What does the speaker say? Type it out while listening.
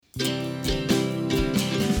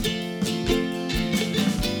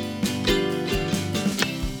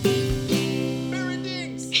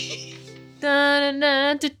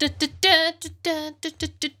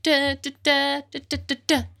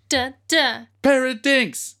Parrot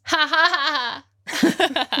dinks. Ha ha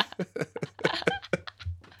ha.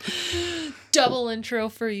 Double intro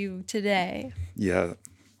for you today. Yeah,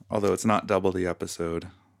 although it's not double the episode.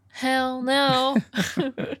 Hell no.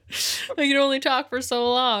 I can only talk for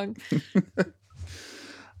so long.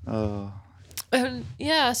 Oh. And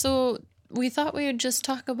yeah, so we thought we would just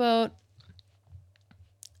talk about,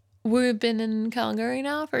 we've been in Calgary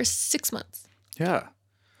now for 6 months. Yeah.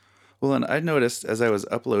 Well, and I noticed as I was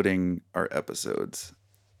uploading our episodes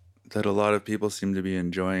that a lot of people seem to be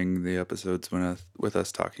enjoying the episodes with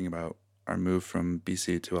us talking about our move from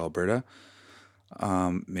BC to Alberta.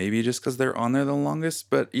 Maybe just because they're on there the longest,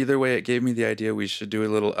 but either way, it gave me the idea we should do a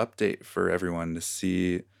little update for everyone to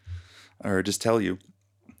see, or just tell you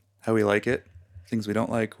how we like it, things we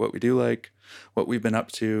don't like, what we do like, what we've been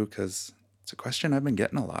up to, because it's a question I've been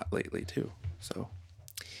getting a lot lately too. So,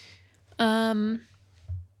 yeah,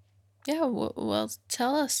 well,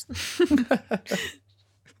 tell us.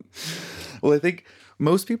 Well, I think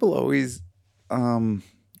most people always,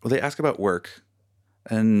 they ask about work,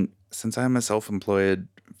 and since I'm a self-employed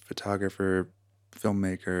photographer,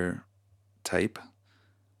 filmmaker type,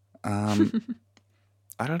 I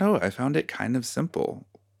don't know. I found it kind of simple.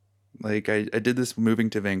 Like I did this moving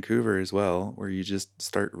to Vancouver as well, where you just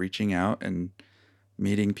start reaching out and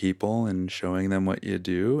meeting people and showing them what you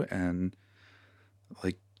do, and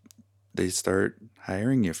like they start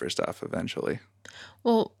hiring you for stuff eventually.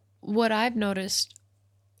 Well, what I've noticed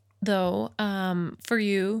though, for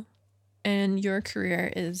you and your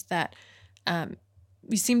career is that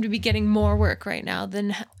you seem to be getting more work right now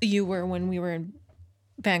than you were when we were in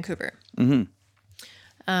Vancouver.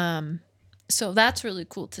 Mm-hmm. So that's really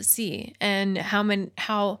cool to see, and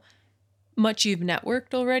how much you've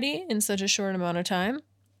networked already in such a short amount of time.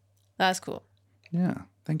 That's cool. Yeah,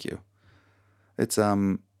 thank you. It's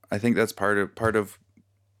I think that's part of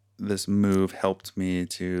this move helped me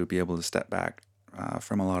to be able to step back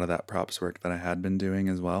from a lot of that props work that I had been doing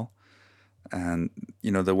as well. And,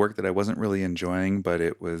 the work that I wasn't really enjoying, but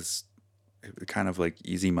it was kind of like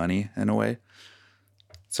easy money in a way.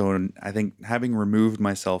 So I think having removed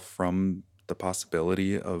myself from the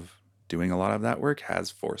possibility of doing a lot of that work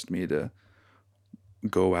has forced me to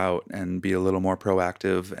go out and be a little more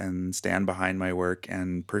proactive and stand behind my work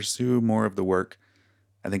and pursue more of the work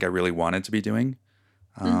I think I really wanted to be doing.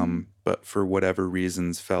 But for whatever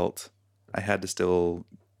reasons felt I had to still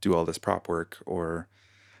do all this prop work, or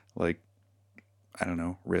like, I don't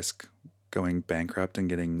know, risk going bankrupt and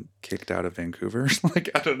getting kicked out of Vancouver. Like,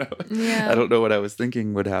 I don't know. Yeah. I don't know what I was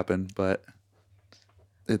thinking would happen, but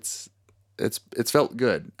it's felt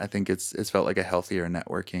good. I think it's felt like a healthier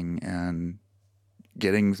networking and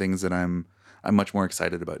getting things that I'm much more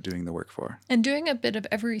excited about doing the work for. And doing a bit of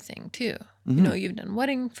everything too. Mm-hmm. You've done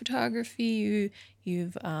wedding photography,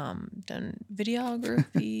 you've done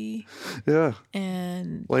videography. Yeah.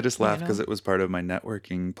 And well, I just laughed because it was part of my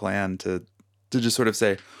networking plan to just sort of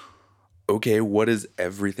say, okay, what is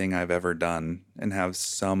everything I've ever done and have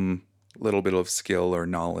some little bit of skill or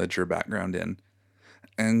knowledge or background in,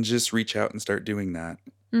 and just reach out and start doing that.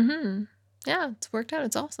 Mm-hmm. Yeah, it's worked out.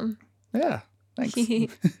 It's awesome. Yeah, thanks.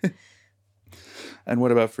 And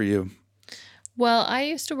what about for you? Well, I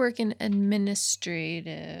used to work in administration.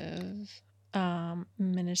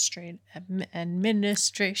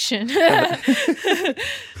 The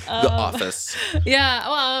office. Yeah,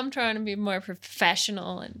 well, I'm trying to be more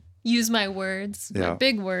professional and use my words, my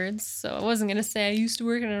big words. So I wasn't going to say I used to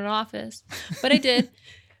work in an office, but I did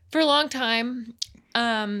for a long time.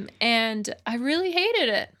 And I really hated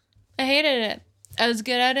it. I was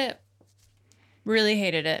good at it. Really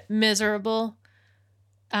hated it. Miserable.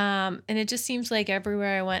 And it just seems like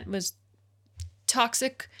everywhere I went was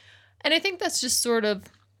toxic. And I think that's just sort of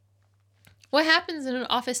what happens in an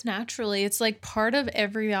office naturally. It's like part of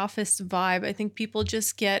every office vibe. I think people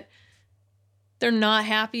just they're not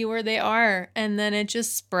happy where they are, and then it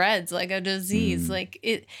just spreads like a disease. Like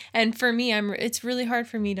it, and for me, it's really hard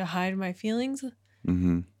for me to hide my feelings.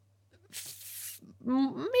 Mm-hmm.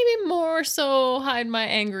 Maybe more so hide my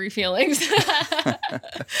angry feelings. You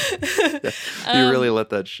really let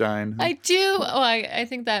that shine. I do. Oh, I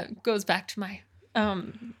think that goes back to my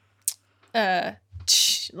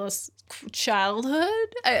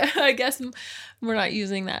childhood. I guess we're not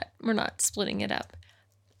using that. We're not splitting it up.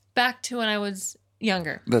 Back to when I was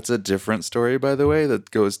younger. That's a different story, by the way,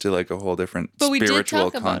 that goes to like a whole different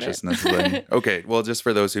spiritual consciousness thing. Okay, well, just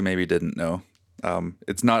for those who maybe didn't know,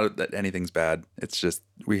 it's not that anything's bad. It's just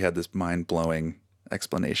we had this mind-blowing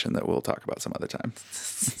explanation that we'll talk about some other time.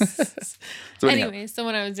 So anyway, so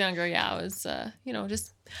when I was younger, I was,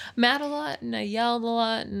 just mad a lot and I yelled a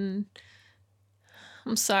lot, and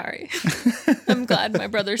I'm sorry. I'm glad my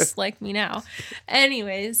brothers like me now.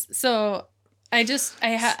 Anyways, so I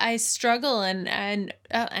struggle and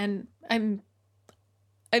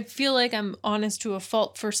I feel like I'm honest to a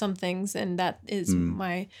fault for some things, and that is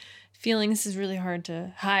my feelings is really hard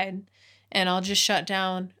to hide, and I'll just shut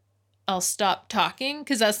down. I'll stop talking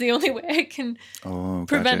because that's the only way I can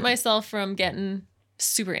prevent myself from getting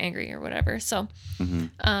super angry or whatever. So,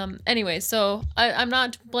 anyway, so I'm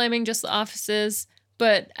not blaming just the offices,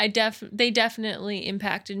 but they definitely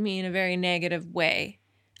impacted me in a very negative way.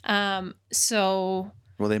 So.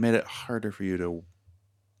 Well, they made it harder for you to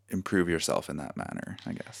improve yourself in that manner,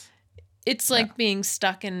 I guess. It's like being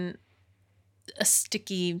stuck in a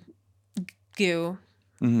sticky goo,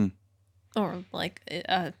 or like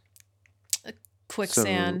a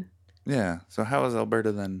quicksand. So how is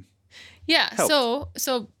Alberta then? Yeah. Helped?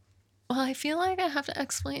 So well, I feel like I have to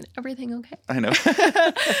explain everything. Okay. I know.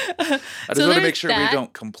 I just want to make sure we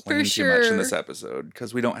don't complain too much in this episode,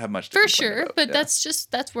 because we don't have much to complain about. But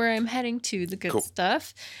that's where I'm heading to, the good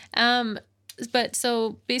stuff. But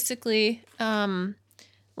so basically,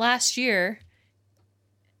 last year,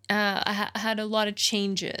 I had a lot of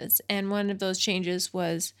changes, and one of those changes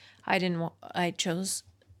was I chose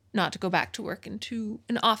not to go back to work into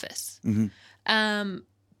an office.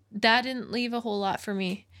 That didn't leave a whole lot for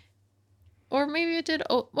me, or maybe it did.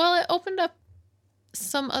 Well, it opened up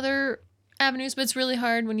some other avenues, but it's really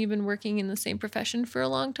hard when you've been working in the same profession for a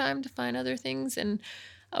long time to find other things. And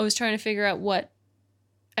I was trying to figure out what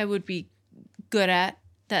I would be good at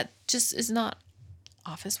that just is not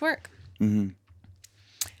office work.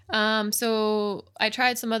 So I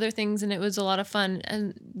tried some other things, and it was a lot of fun,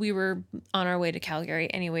 and we were on our way to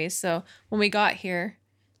Calgary anyways. So when we got here,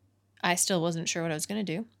 I still wasn't sure what I was going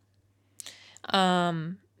to do.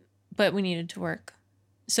 But we needed to work.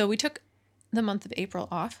 So we took the month of April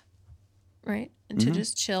off, right? And to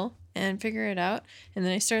just chill and figure it out. And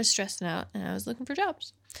then I started stressing out, and I was looking for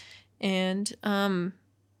jobs, and,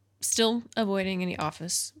 still avoiding any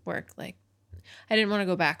office work. Like, I didn't want to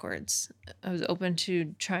go backwards. I was open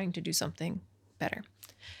to trying to do something better.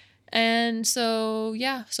 And so,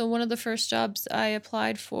 so one of the first jobs I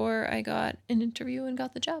applied for, I got an interview and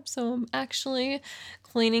got the job. So I'm actually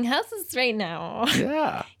cleaning houses right now.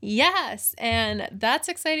 Yeah. Yes. And that's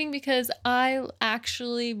exciting because I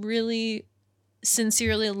actually really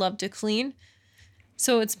sincerely love to clean.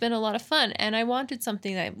 So it's been a lot of fun, and I wanted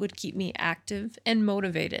something that would keep me active and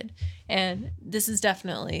motivated. And this is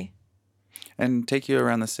definitely... And take you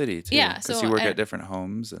around the city, too. Yeah. Because you work at different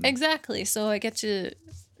homes. Exactly. So I get to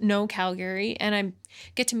know Calgary, and I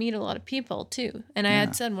get to meet a lot of people, too. And I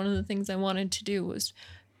had said one of the things I wanted to do was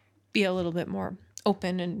be a little bit more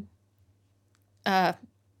open and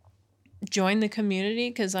join the community,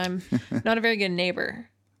 because I'm not a very good neighbor.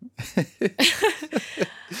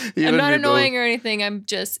 I'm not annoying or anything. I'm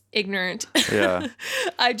just ignorant. Yeah.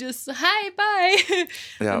 I just, hi, bye.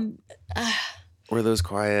 Yeah. We're those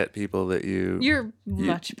quiet people that You're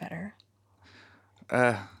much better.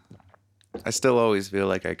 I still always feel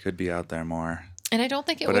like I could be out there more. And I don't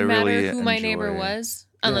think it would matter who my neighbor was,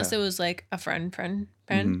 unless it was like a friend.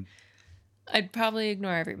 I'd probably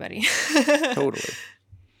ignore everybody. Totally.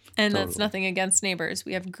 And that's nothing against neighbors.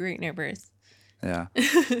 We have great neighbors. Yeah.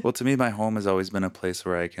 Well, to me, my home has always been a place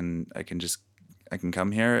where I can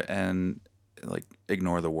come here and like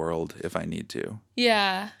ignore the world if I need to.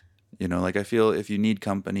 Yeah. You know, like I feel if you need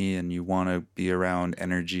company and you want to be around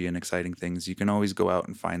energy and exciting things, you can always go out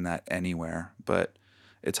and find that anywhere. But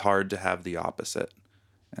it's hard to have the opposite.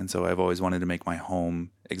 And so I've always wanted to make my home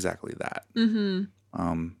exactly that.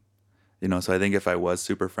 You know, so I think if I was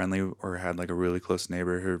super friendly or had like a really close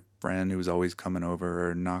neighborhood friend who was always coming over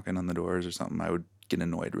or knocking on the doors or something, I would get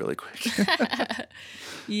annoyed really quick.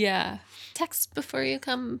 Yeah. Text before you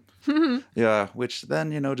come. Yeah, which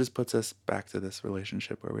then, you know, just puts us back to this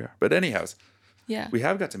relationship where we are. But anyhow, we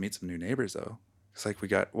have got to meet some new neighbors, though. It's like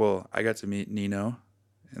I got to meet Nino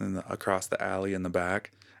and then across the alley in the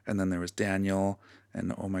back. And then there was Daniel.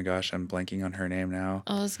 And oh my gosh, I'm blanking on her name now.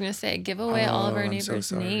 I was going to say, give away all of our neighbors'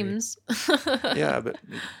 names. Yeah, but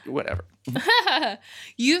whatever.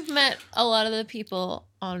 You've met a lot of the people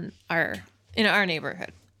in our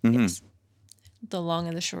neighborhood. Yes. The long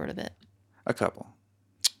and the short of it. A couple.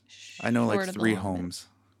 I know like 3 homes.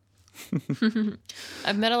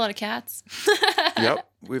 I've met a lot of cats. Yep.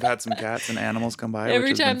 We've had some cats and animals come by.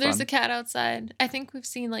 Every time there's a cat outside, I think we've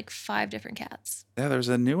seen like 5 different cats. Yeah, there was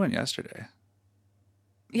a new one yesterday.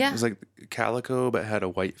 Yeah. It was like calico, but had a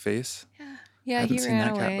white face. Yeah. Yeah, Hadn't he seen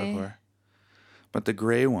ran that cat away. before. But the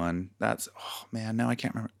gray one, that's, oh man, now I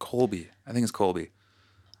can't remember. Colby. I think it's Colby.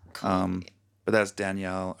 Colby. But that's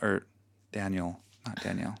Danielle, or Daniel, not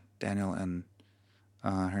Danielle. Daniel and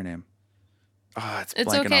her name. Ah, it's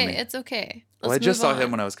It's blanking on okay. me. It's okay. Well, I Let's just move saw him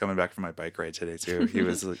on. when I was coming back from my bike ride today too. He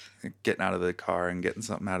was like, getting out of the car and getting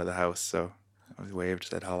something out of the house, so I waved,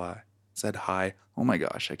 said hello, said hi. Oh my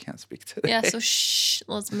gosh, I can't speak today. Yeah, so shh,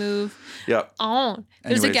 let's move Yep. on.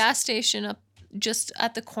 There's a Anyways, gas station up just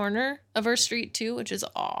at the corner of our street too, which is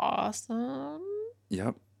awesome.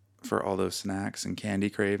 yep. For all those snacks and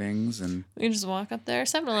candy cravings, and We can just walk up there.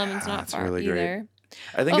 7-Eleven's not it's far really great. either.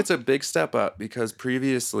 I think Oh. it's a big step up because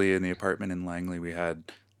previously in the apartment in Langley we had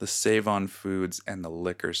the Save On Foods and the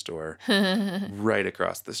liquor store right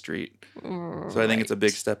across the street. So I think it's a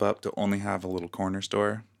big step up to only have a little corner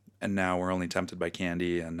store, and now we're only tempted by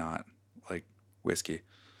candy and not like whiskey.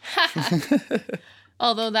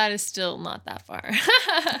 Although that is still not that far.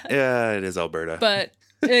 Yeah, it is Alberta. But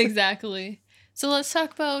exactly. So let's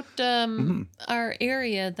talk about our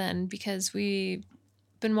area then, because we've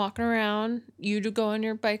been walking around. You do go on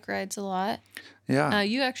your bike rides a lot. Yeah.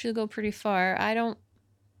 You actually go pretty far. I don't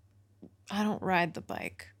ride the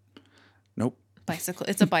bike. Nope. Bicycle.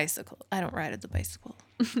 It's a bicycle. I don't ride the bicycle.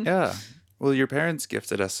 Yeah. Well, your parents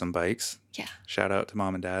gifted us some bikes. Yeah. Shout out to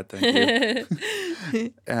Mom and Dad. Thank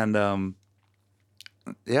you. And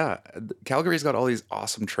yeah, Calgary's got all these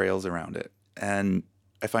awesome trails around it. And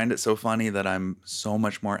I find it so funny that I'm so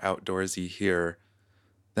much more outdoorsy here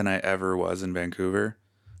than I ever was in Vancouver.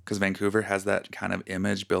 Because Vancouver has that kind of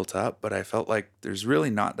image built up, but I felt like there's really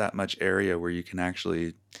not that much area where you can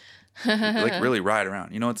actually like really ride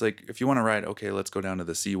around. You know, it's like if you want to ride, okay, let's go down to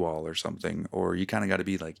the seawall or something, or you kind of got to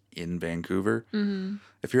be like in Vancouver. Mm-hmm.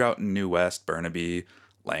 If you're out in New West, Burnaby,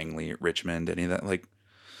 Langley, Richmond, any of that, like,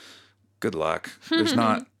 good luck. There's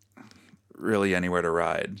not really anywhere to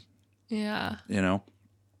ride. Yeah. You know?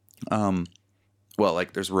 Well,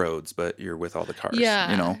 like there's roads, but you're with all the cars. Yeah.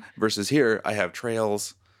 You know? Versus here, I have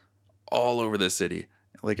trails all over the city.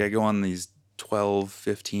 Like I go on these 12,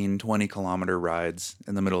 15, 20 kilometer rides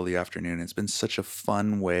in the middle of the afternoon. It's been such a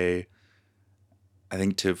fun way, I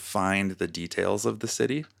think, to find the details of the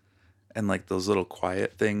city and like those little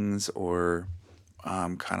quiet things, or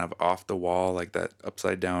kind of off the wall, like that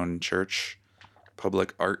upside down church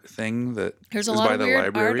public art thing that There's a is lot by of the weird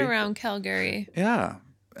library. art around Calgary. Yeah.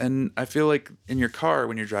 And I feel like in your car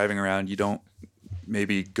when you're driving around, you don't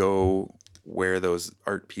maybe go where those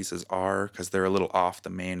art pieces are because they're a little off the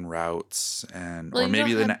main routes, and Well, or you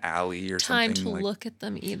maybe don't in have an alley or time something to like. look at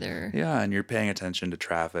them either. Yeah, and you're paying attention to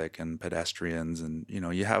traffic and pedestrians, and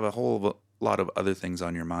you have a whole lot of other things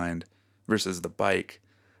on your mind. Versus the bike,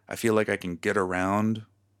 I feel like I can get around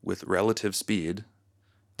with relative speed.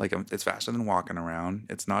 Like it's faster than walking around.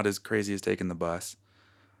 It's not as crazy as taking the bus.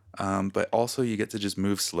 But also you get to just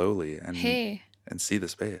move slowly and see the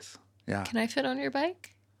space. Yeah. Can I fit on your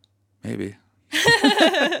bike? Maybe.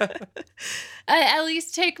 At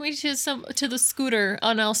least take me to the scooter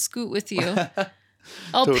and I'll scoot with you.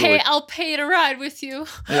 I'll Totally. pay to ride with you.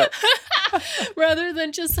 Yep. Rather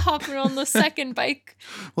than just hopping on the second bike.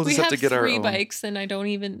 We'll We just have to get our three own bikes and I don't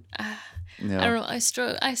even Yeah. I don't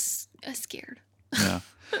know. I scared. Yeah.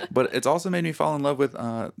 But it's also made me fall in love with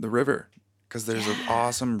the river, because there's an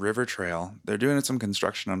awesome river trail. They're doing some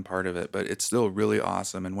construction on part of it, but it's still really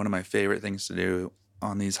awesome. And one of my favorite things to do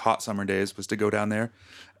on these hot summer days was to go down there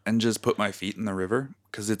and just put my feet in the river,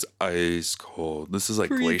 because it's ice cold. This is like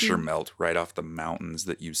glacier melt right off the mountains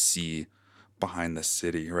that you see behind the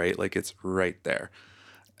city, right? Like it's right there.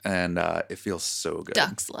 And it feels so good.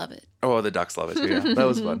 Ducks love it. Oh, the ducks love it too. Yeah, that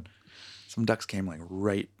was fun. Some ducks came like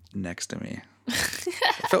right next to me.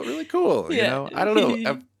 It felt really cool. You know, I don't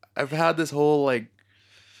know. I've had this whole like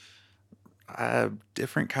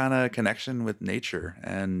different kind of connection with nature,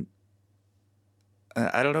 and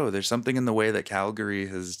I don't know. There's something in the way that Calgary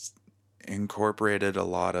has incorporated a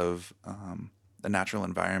lot of the natural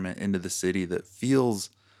environment into the city that feels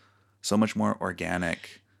so much more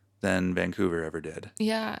organic than Vancouver ever did.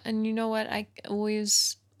 Yeah, and you know what? I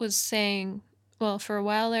always was saying, well, for a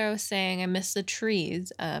while there I was saying I miss the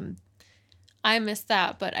trees. I miss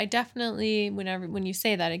that, but I definitely, when you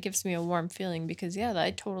say that, it gives me a warm feeling, because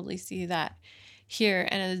I totally see that here,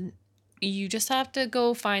 and you just have to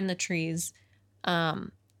go find the trees. I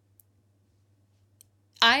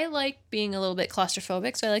like being a little bit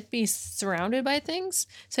claustrophobic, so I like being surrounded by things.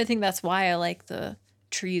 So I think that's why I like the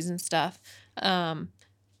trees and stuff.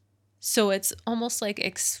 So it's almost like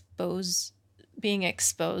being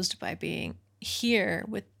exposed by being here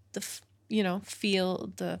with the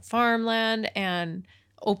feel the farmland and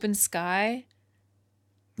open sky.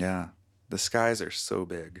 Yeah. the skies are so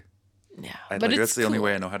big. Yeah, I but like it's that's the only cool.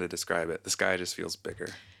 way I know how to describe it. The sky just feels bigger,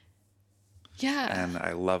 Yeah. and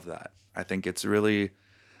I love that. I think it's really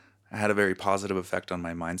had a very positive effect on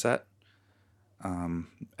my mindset. And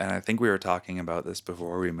I think we were talking about this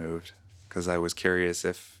before we moved because I was curious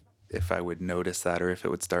if I would notice that or if it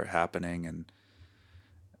would start happening, and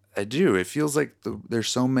I do. It feels like there's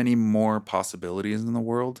so many more possibilities in the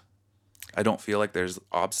world. I don't feel like there's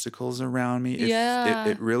obstacles around me. If it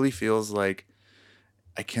Yeah. really feels like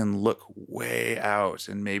I can look way out,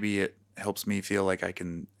 and maybe it helps me feel like I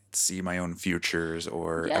can see my own futures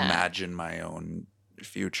or Yeah. imagine my own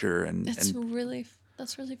future It's and really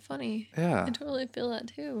that's really funny. I yeah, totally feel that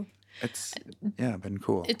too. it's yeah, been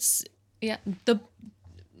cool. It's yeah, the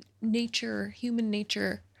nature, human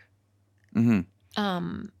nature Mhm.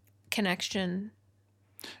 um connection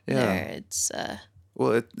Yeah. there. It's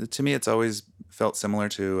Well, to me it's always felt similar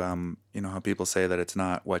to you know how people say that it's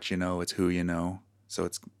not what you know, it's who you know. So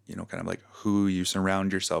it's you know kind of like who you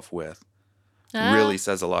surround yourself with really ah,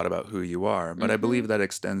 says a lot about who you are. But I mm-hmm. believe that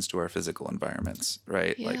extends to our physical environments,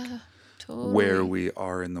 right? Like Yeah, where totally. we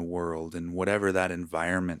are in the world and whatever that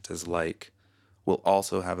environment is like will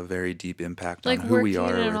also have a very deep impact on Like who we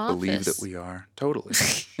working in are an or believe that office. we are. Totally.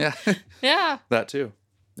 Yeah. Yeah. That too.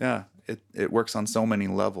 Yeah. It works on so many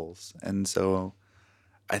levels. And so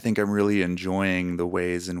I think I'm really enjoying the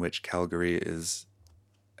ways in which Calgary is,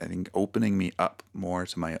 I think, opening me up more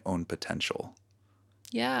to my own potential.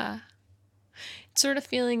 Yeah. It's sort of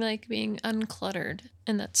feeling like being uncluttered,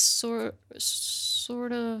 and that's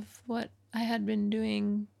sort of what I had been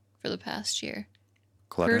doing for the past year.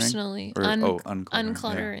 Cluttering Personally, or, oh, uncluttering. Yeah.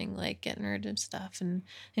 uncluttering, like getting rid of stuff and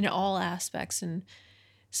in all aspects. And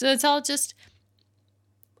so it's all just,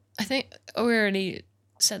 I think we already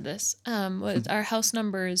said this. Was our house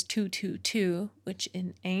number is 222, which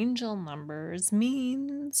in angel numbers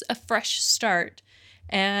means a fresh start.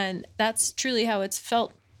 And that's truly how it's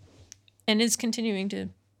felt and is continuing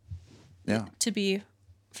Yeah. to be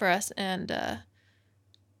for us. And I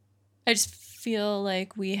just feel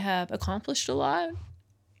like we have accomplished a lot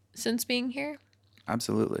since being here.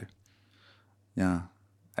 Absolutely. Yeah.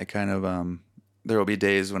 I kind of, there will be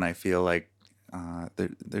days when I feel like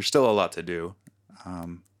there's still a lot to do.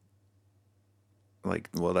 Um, like,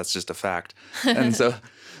 well, that's just a fact. And so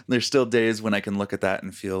there's still days when I can look at that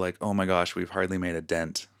and feel like, oh my gosh, we've hardly made a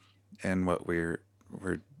dent in what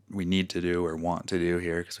we need to do or want to do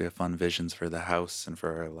here because we have fun visions for the house and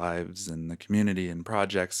for our lives and the community and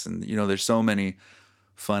projects. And, you know, there's so many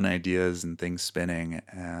fun ideas and things spinning.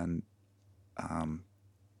 And,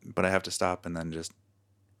 but I have to stop and then just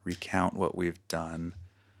recount what we've done.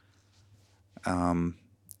 And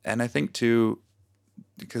I think too,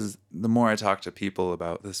 because the more I talk to people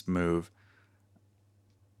about this move,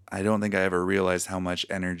 I don't think I ever realized how much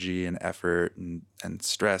energy and effort and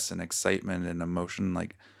stress and excitement and emotion,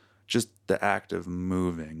 like just the act of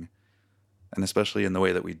moving, and especially in the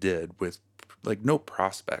way that we did with like no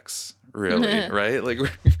prospects really, right? Like we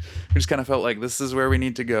just kind of felt like this is where we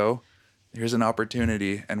need to go. Here's an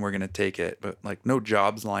opportunity and we're going to take it. But like no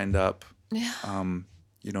jobs lined up. Yeah.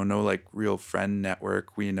 You know, no like real friend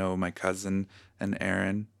network. We know my cousin and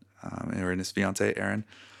Aaron, or his fiance Aaron.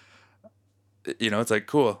 You know, it's like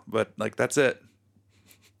cool, but like that's it.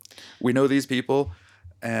 We know these people,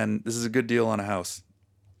 and this is a good deal on a house.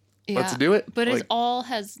 Let's Yeah. do it. But it Like all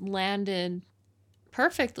has landed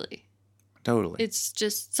perfectly. totally. It's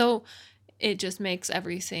just so, it just makes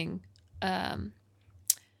everything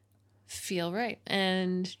feel right.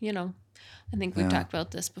 And, I think we've Yeah, talked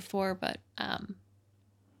about this before, but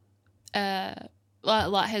a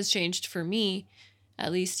lot has changed for me,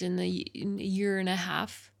 at least in a year and a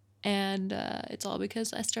half. And it's all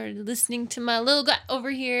because I started listening to my little gut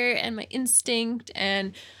over here and my instinct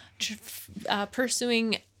and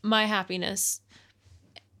pursuing my happiness.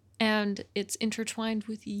 And it's intertwined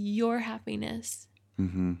with your happiness.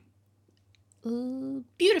 mm-hmm.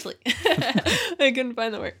 Beautifully. I couldn't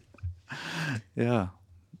find the word. Yeah,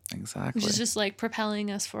 Which exactly. is just like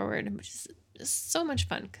propelling us forward, which is just so much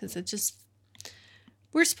fun because it just,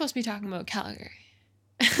 we're supposed to be talking about Calgary.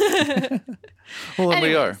 Well, and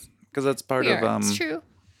we are Anyways, because that's part we of are. It's true.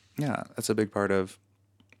 yeah, that's a big part of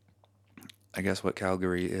I guess what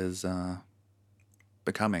Calgary is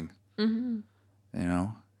becoming. Mm-hmm. You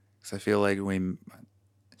know, because I feel like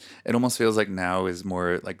it almost feels like now is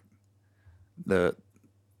more like the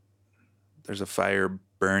there's a fire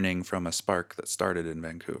burning from a spark that started in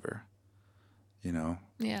Vancouver. You know,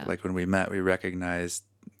 Yeah. like when we met, we recognized,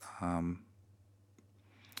 um,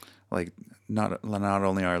 like not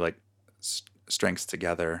only our like strengths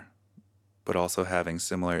together, but also having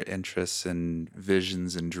similar interests and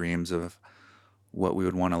visions and dreams of what we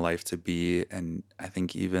would want a life to be. And I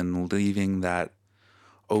think even leaving that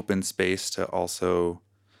open space to also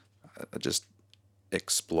just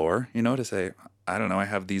explore, to say, I don't know, I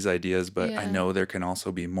have these ideas, but I Yeah. know there can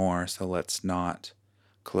also be more. So let's not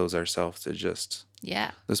close ourselves to just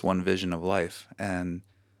this one vision of life. And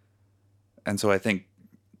so I think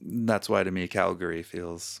that's why to me Calgary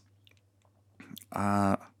feels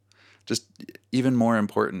just even more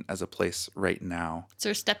important as a place right now. It's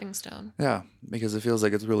our stepping stone. Yeah, because it feels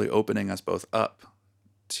like it's really opening us both up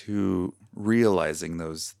to realizing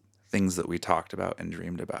those things that we talked about and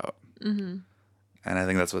dreamed about. Mm-hmm. And I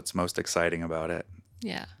think that's what's most exciting about it.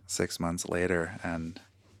 Yeah. 6 months later, and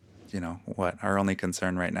what our only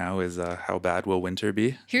concern right now is how bad will winter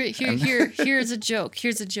be? Here's a joke.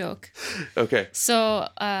 Here's a joke. Okay. So,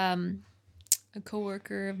 a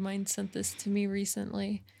coworker of mine sent this to me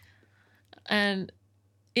recently, and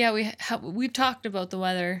yeah, we've talked about the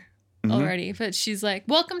weather already, but she's like,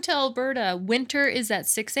 "Welcome to Alberta. Winter is at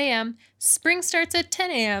 6 a.m. Spring starts at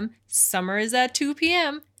 10 a.m. Summer is at 2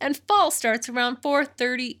 p.m. and fall starts around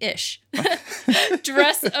 4:30 ish.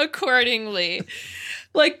 Dress accordingly."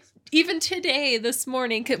 Like, even today, this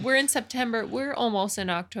morning, 'cause we're in September, we're almost in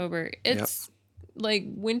October. It's like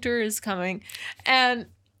winter is coming. And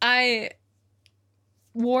I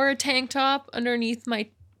wore a tank top underneath my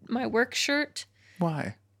work shirt.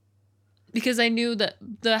 Why? Because I knew that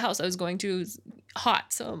the house I was going to was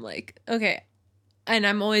hot. So I'm like, okay. And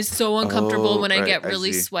I'm always so uncomfortable when I get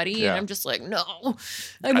really sweaty. Yeah. And I'm just like, no.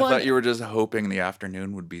 I thought you were just hoping the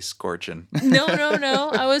afternoon would be scorching. No.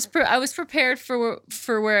 I was prepared for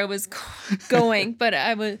where I was going, but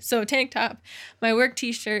so tank top, my work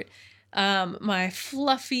t-shirt, my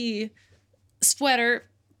fluffy sweater,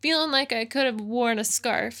 feeling like I could have worn a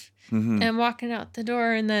scarf, and walking out the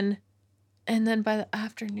door, and then by the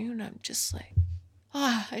afternoon I'm just like,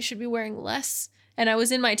 I should be wearing less. And I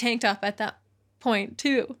was in my tank top at that point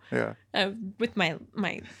too. Yeah. With my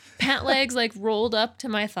pant legs like rolled up to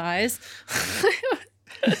my thighs.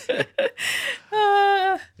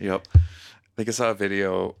 Yep. I think I saw a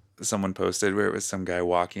video someone posted where it was some guy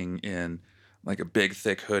walking in like a big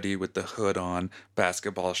thick hoodie with the hood on,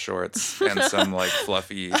 basketball shorts, and some like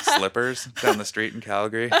fluffy slippers down the street in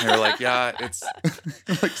Calgary. And they were like, yeah, it's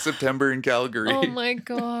like September in Calgary. Oh my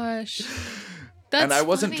gosh. That's and I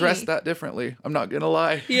wasn't funny. dressed that differently. I'm not going to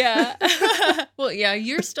lie. Yeah. Well, yeah,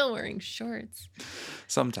 you're still wearing shorts.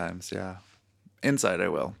 Sometimes, yeah. Inside I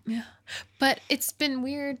will. Yeah. But it's been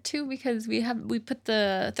weird too because we put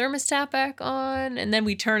the thermostat back on and then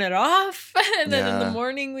we turn it off and then in the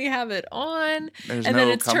morning we have it on. There's and no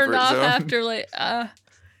then it's turned off zone. after like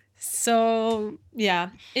so yeah.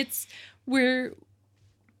 You're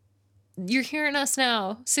hearing us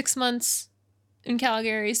now, 6 months in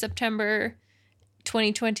Calgary, September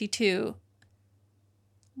 2022.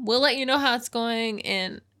 We'll let you know how it's going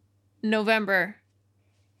in November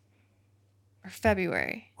or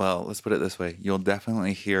February. Well, let's put it this way. You'll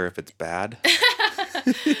definitely hear if it's bad.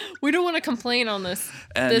 We don't want to complain on this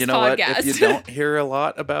And this you know podcast. what? If you don't hear a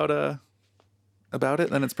lot about it,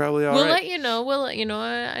 then it's probably all We'll right. let you know. We'll let you know.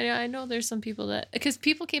 I know there's some people that... Because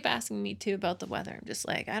people keep asking me, too, about the weather. I'm just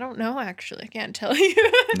like, I don't know, actually. I can't tell you.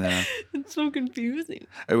 No. It's so confusing.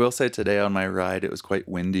 I will say today on my ride, it was quite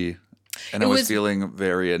windy. And I was feeling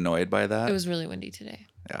very annoyed by that. It was really windy today.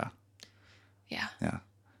 Yeah. Yeah. Yeah.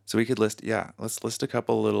 So we could let's list a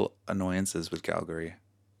couple little annoyances with Calgary.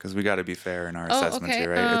 Because we got to be fair in our assessments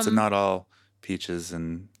here, right? It's not all peaches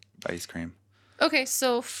and ice cream. Okay,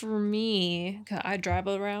 so for me, I drive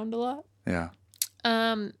around a lot. Yeah.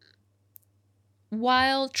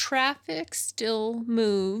 While traffic still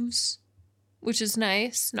moves, which is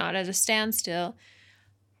nice, not at a standstill,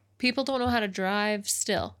 people don't know how to drive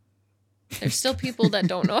still. There's still people that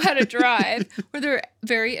don't know how to drive, or they're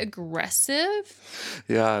very aggressive.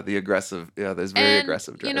 Yeah, there's very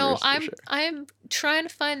aggressive drivers. You know, I'm I'm trying to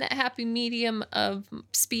find that happy medium of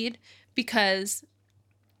speed because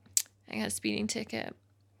I got a speeding ticket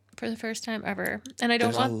for the first time ever, and I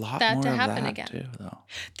don't want that to happen again. Too, though.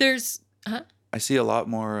 I see a lot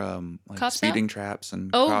more like Cops speeding out? traps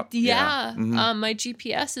and Yeah. Mm-hmm. My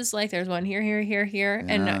GPS is like, there's one here,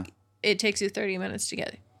 and it takes you 30 minutes to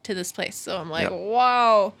get to this place. So I'm like,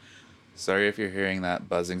 wow. Sorry if you're hearing that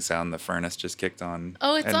buzzing sound. The furnace just kicked on.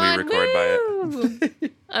 Oh, it's and on. we record by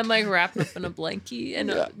it. I'm like wrapped up in a blankie and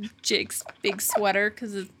a Jake's big sweater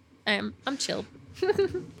because I'm chilled.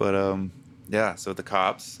 But so the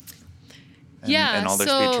cops. And all their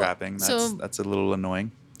speed trapping. That's a little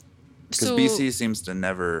annoying. Because BC seems to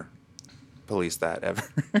never police that ever.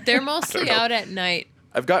 They're mostly out at night.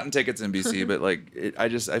 I've gotten tickets in BC, but like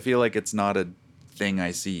I feel like it's not a thing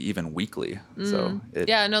I see even weekly. So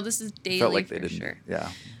Yeah, no, this is it felt daily like they for didn't. sure. Yeah.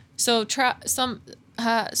 So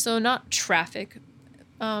so not traffic,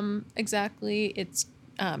 exactly. It's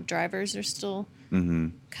drivers are still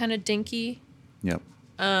kind of dinky. Yep.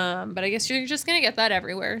 But I guess you're just gonna get that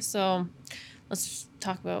everywhere. So let's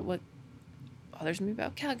talk about what bothers me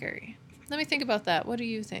about Calgary. Let me think about that. What do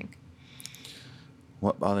you think?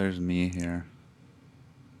 What bothers me here?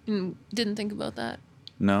 Didn't think about that.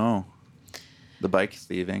 No. The bike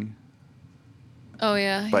thieving. Oh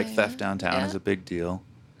yeah. Bike theft downtown is a big deal.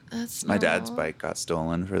 That's My dad's bike got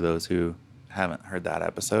stolen, for those who haven't heard that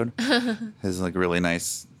episode. His like really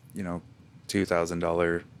nice,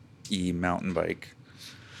 $2,000 mountain bike.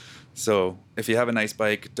 So if you have a nice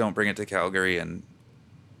bike, don't bring it to Calgary and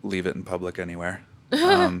leave it in public anywhere.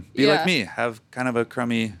 Be like me, have kind of a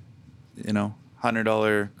crummy, $100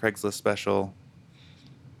 Craigslist special,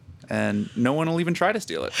 and no one will even try to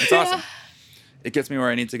steal it. It's awesome. It gets me where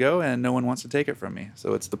I need to go, and no one wants to take it from me.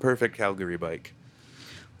 So it's the perfect Calgary bike.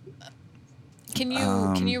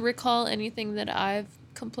 Can you recall anything that I've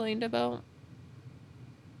complained about?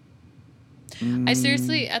 I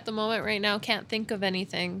seriously, at the moment right now, can't think of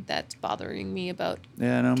anything that's bothering me about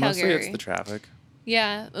Calgary. Mostly it's the traffic.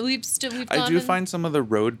 Yeah, we've I do find some of the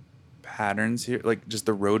road patterns here, like just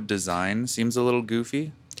the road design seems a little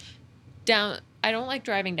goofy. I don't like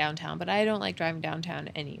driving downtown, but I don't like driving downtown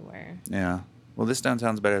anywhere. Yeah. Well, this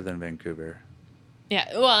downtown's better than Vancouver. Yeah,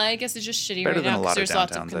 well, I guess it's just shitty right now because there's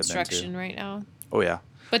lots of construction right now. Oh, yeah.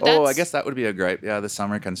 But I guess that would be a gripe. Yeah, the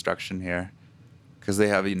summer construction here. Because they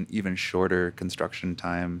have an even shorter construction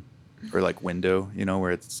time or like window,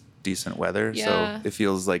 where it's decent weather. Yeah. So it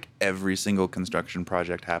feels like every single construction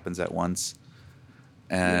project happens at once.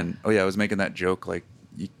 And, I was making that joke, like,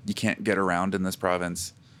 you can't get around in this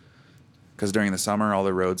province. Because during the summer, all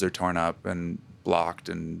the roads are torn up and blocked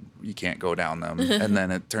and you can't go down them. And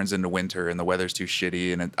then it turns into winter and the weather's too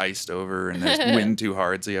shitty and it's iced over and there's wind too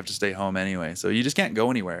hard, so you have to stay home anyway. So you just can't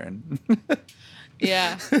go anywhere. And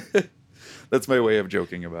yeah. That's my way of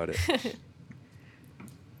joking about it.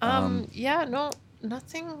 Yeah, no,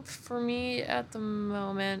 nothing for me at the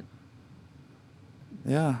moment.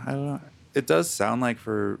 Yeah, I don't know. It does sound like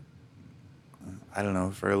for a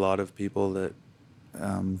lot of people that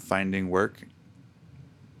finding work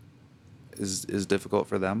is difficult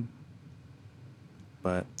for them.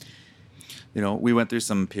 But, we went through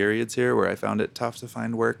some periods here where I found it tough to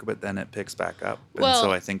find work, but then it picks back up. And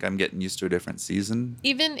so I think I'm getting used to a different season.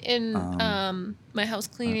 Even in my house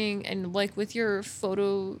cleaning and like with your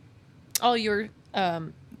photo, all your,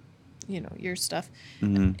 your stuff,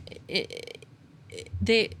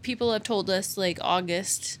 people have told us like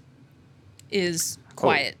August is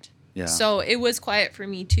quiet. Yeah. So it was quiet for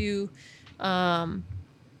me too.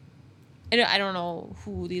 I don't know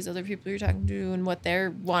who these other people you're talking to and what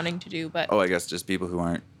they're wanting to do, but I guess just people who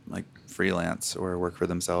aren't like freelance or work for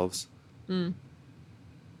themselves. I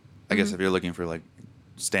guess if you're looking for like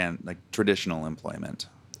traditional employment.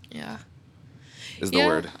 Yeah. Is the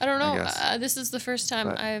word. I don't know. This is the first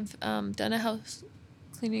time I've done a house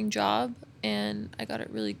cleaning job, and I got it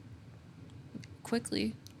really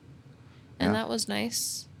quickly, and that was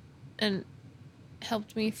nice, and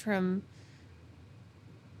helped me from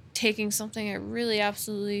taking something I really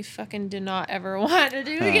absolutely fucking did not ever want to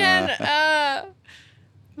do again.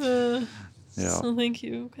 So thank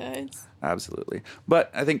you, guys. Absolutely.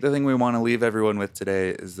 But I think the thing we want to leave everyone with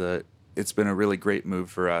today is that it's been a really great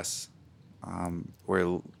move for us.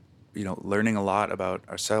 We're, learning a lot about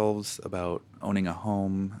ourselves, about owning a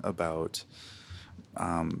home, about,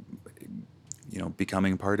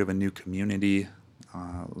 becoming part of a new community,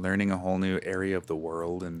 learning a whole new area of the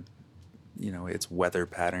world and, its weather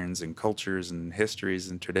patterns and cultures and histories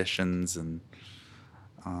and traditions and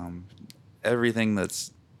everything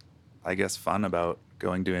that's, I guess, fun about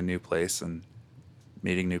going to a new place and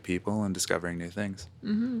meeting new people and discovering new things.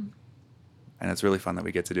 Mm-hmm. And it's really fun that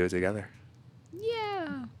we get to do it together.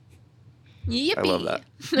 Yeah. Yippee. I love that.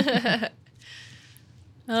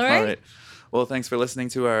 All right. Well, thanks for listening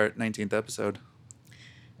to our 19th episode.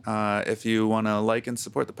 If you want to like and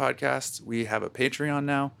support the podcast, we have a Patreon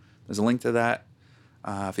now. There's a link to that.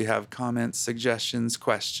 If you have comments, suggestions,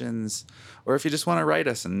 questions, or if you just want to write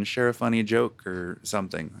us and share a funny joke or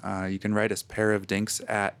something, you can write us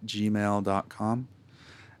pairofdinks@gmail.com.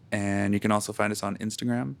 And you can also find us on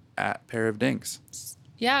Instagram @pairofdinks.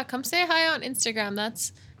 Yeah, come say hi on Instagram.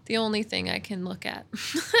 That's the only thing I can look at.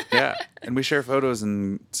 Yeah, and we share photos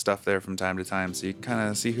and stuff there from time to time, so you can kind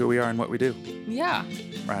of see who we are and what we do. Yeah.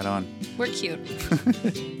 Right on. We're cute.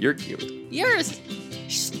 You're cute.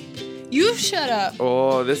 You shut up.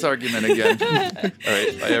 Oh, this argument again. All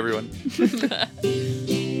right. Bye, everyone.